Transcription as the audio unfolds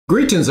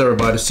Greetings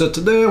everybody. So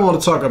today I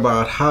want to talk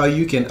about how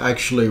you can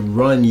actually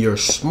run your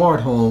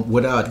smart home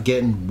without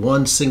getting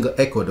one single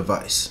Echo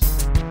device.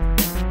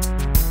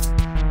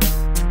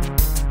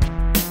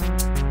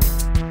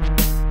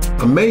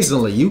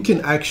 Amazingly, you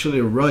can actually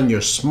run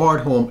your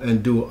smart home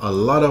and do a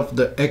lot of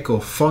the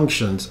Echo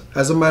functions.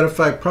 As a matter of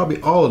fact,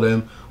 probably all of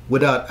them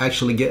without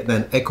actually getting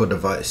an Echo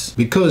device,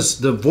 because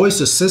the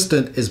voice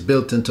assistant is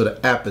built into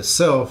the app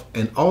itself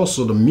and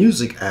also the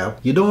music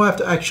app. You don't have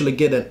to actually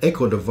get an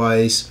Echo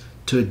device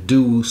to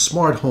do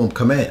smart home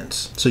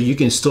commands. So you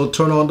can still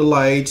turn on the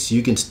lights,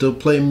 you can still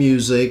play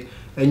music,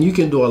 and you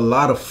can do a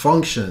lot of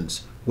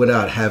functions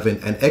without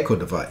having an Echo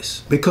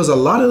device. Because a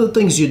lot of the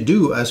things you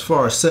do as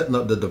far as setting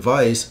up the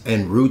device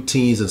and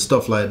routines and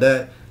stuff like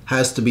that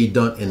has to be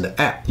done in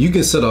the app. You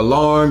can set an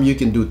alarm, you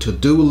can do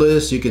to-do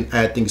lists, you can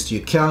add things to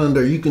your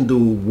calendar, you can do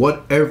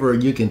whatever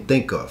you can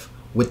think of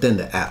within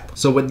the app.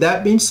 So with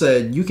that being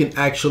said, you can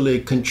actually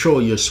control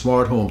your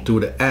smart home through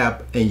the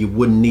app and you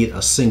wouldn't need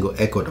a single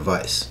Echo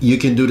device. You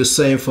can do the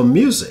same for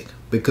music,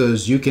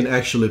 because you can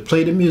actually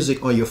play the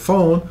music on your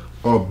phone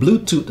or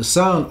Bluetooth the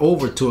sound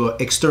over to an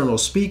external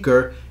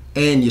speaker,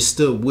 and you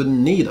still wouldn't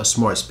need a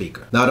smart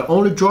speaker. Now, the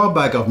only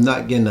drawback of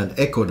not getting an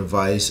Echo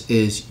device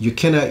is you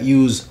cannot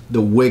use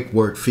the wake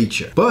word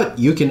feature, but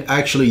you can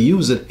actually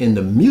use it in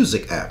the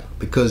music app,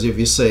 because if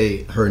you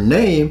say her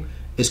name,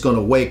 it's going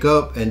to wake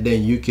up and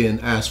then you can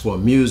ask for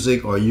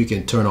music, or you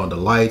can turn on the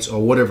lights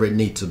or whatever it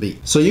needs to be.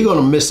 So you're going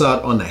to miss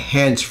out on the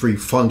hands-free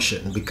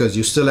function, because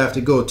you still have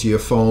to go to your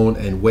phone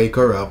and wake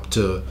her up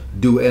to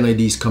do any of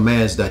these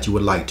commands that you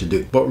would like to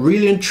do. But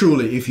really and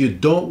truly, if you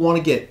don't want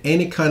to get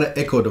any kind of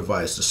Echo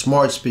device, the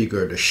smart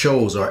speaker, the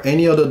shows, or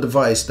any other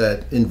device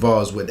that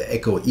involves with the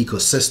Echo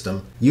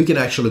ecosystem, you can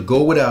actually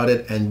go without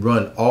it and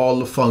run all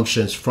the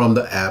functions from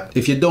the app.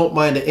 If you don't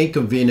mind the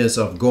inconvenience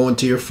of going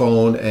to your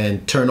phone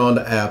and turn on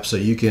the app so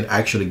you can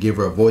actually give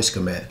her a voice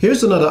command.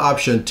 Here's another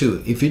option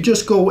too. If you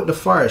just go with the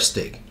Fire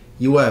Stick,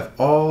 you have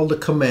all the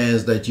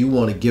commands that you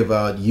want to give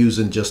out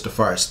using just the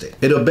Fire Stick.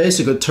 It'll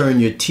basically turn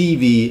your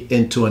TV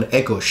into an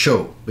Echo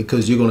show,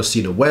 because you're going to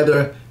see the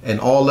weather and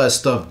all that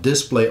stuff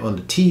display on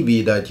the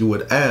TV that you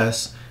would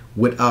ask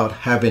without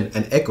having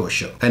an Echo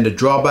show. And the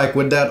drawback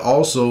with that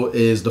also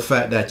is the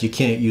fact that you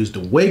can't use the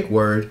wake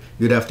word.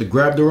 You'd have to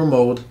grab the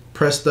remote,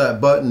 press that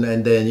button,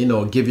 and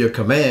then, give your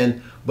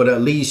command, but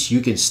at least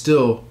you can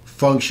still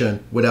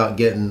function without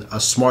getting a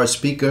smart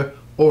speaker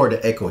or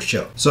the Echo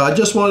show. So I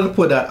just wanted to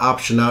put that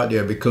option out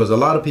there, because a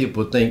lot of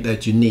people think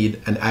that you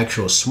need an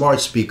actual smart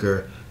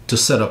speaker to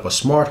set up a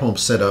smart home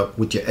setup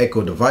with your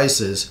Echo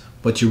devices,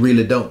 but you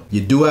really don't.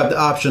 You do have the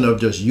option of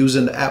just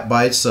using the app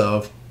by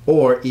itself,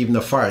 or even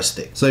a Fire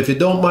Stick. So if you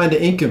don't mind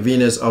the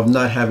inconvenience of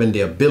not having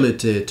the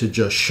ability to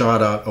just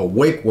shout out a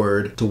wake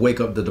word to wake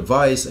up the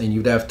device, and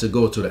you'd have to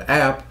go to the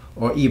app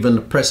or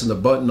even pressing the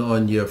button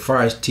on your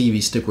Fire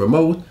TV Stick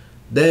remote,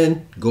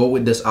 then go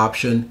with this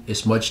option.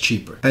 It's much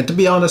cheaper. And to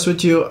be honest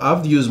with you,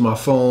 I've used my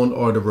phone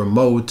or the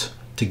remote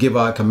to give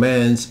out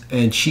commands,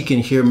 and she can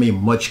hear me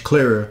much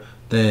clearer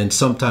than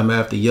sometime I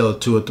have to yell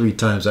 2 or 3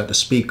 times at the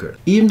speaker.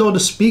 Even though the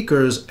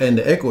speakers and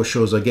the Echo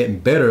shows are getting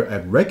better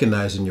at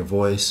recognizing your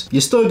voice, you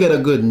still get a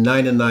good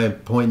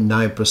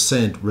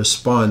 99.9%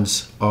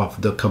 response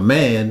of the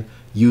command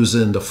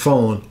using the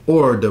phone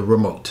or the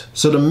remote.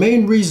 So the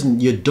main reason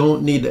you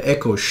don't need the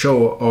Echo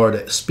show or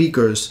the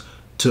speakers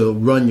to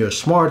run your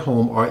smart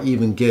home or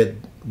even get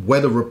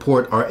weather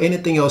report or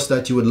anything else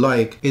that you would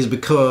like is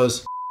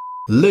because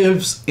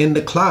lives in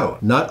the cloud,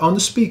 not on the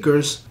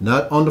speakers,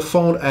 not on the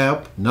phone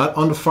app, not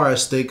on the Fire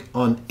Stick,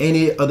 on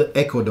any other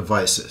Echo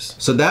devices.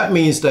 So that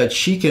means that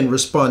she can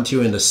respond to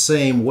you in the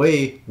same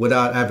way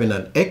without having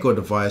an Echo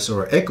device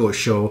or Echo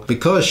show,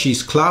 because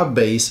she's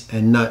cloud-based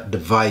and not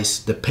device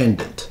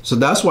dependent. So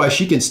that's why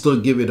she can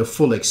still give you the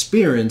full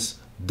experience,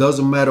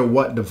 doesn't matter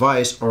what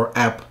device or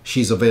app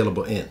she's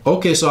available in.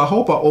 Okay, so I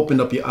hope I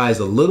opened up your eyes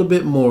a little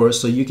bit more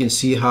so you can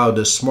see how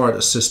the smart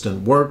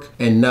assistant work,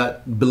 and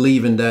not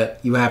believing that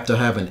you have to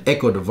have an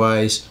Echo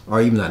device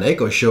or even an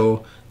Echo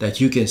show, that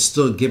you can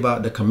still give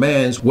out the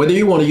commands, whether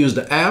you want to use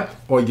the app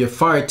or your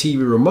Fire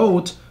TV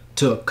remote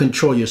to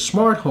control your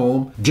smart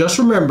home. Just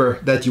remember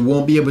that you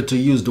won't be able to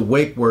use the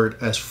wake word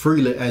as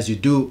freely as you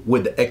do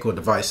with the Echo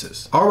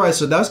devices. All right,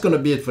 so that's going to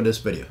be it for this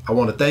video. I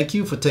want to thank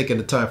you for taking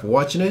the time for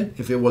watching it.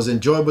 If it was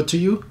enjoyable to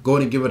you, go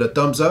ahead and give it a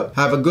thumbs up.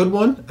 Have a good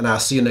one, and I'll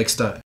see you next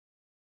time.